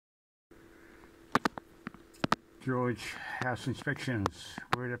George House Inspections.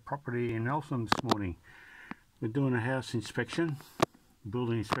 We're at a property in Eltham this morning. We're doing a house inspection,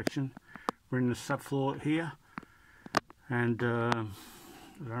 building inspection. We're in the subfloor here, and I don't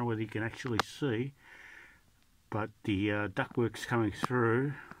know whether you can actually see, but the ductwork's coming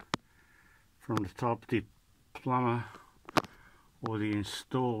through from the top. The plumber or the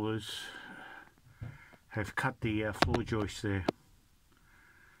installers have cut the floor joist there.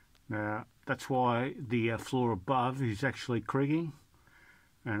 Now that's why the floor above is actually creaking,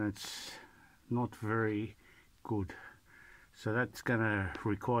 and it's not very good. So that's going to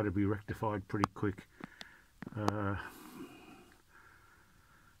require to be rectified pretty quick. And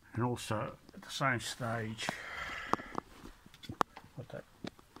also at the same stage,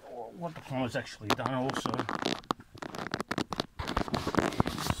 what the plumber's actually done also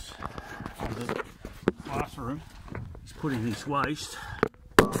is under the bathroom, he's put in his waste.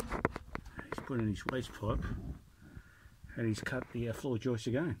 Put in his waste pipe, and he's cut the floor joist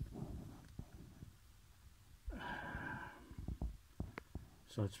again.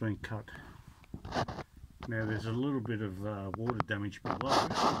 So it's been cut. Now there's a little bit of water damage below.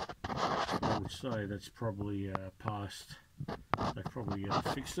 I would say that's probably past. They probably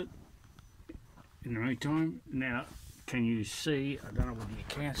fixed it in the meantime. Now, can you see? I don't know whether you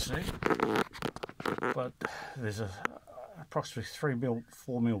can see, but there's a approximately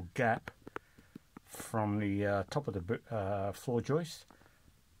 4 mil gap from the top of the floor joist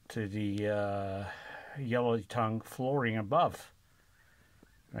to the yellow tongue flooring above.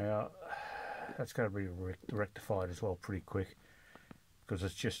 Now that's got to be rectified as well pretty quick, because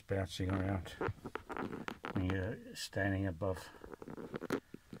it's just bouncing around when you're standing above.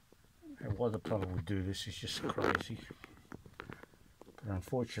 And why the plumber would do this is just crazy. But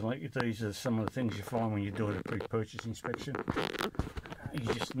unfortunately, these are some of the things you find when you're doing a pre-purchase inspection.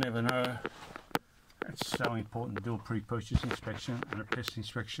 You just never know. It's so important to do a pre-purchase inspection and a pest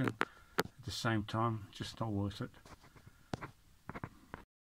inspection at the same time. Just not worth it.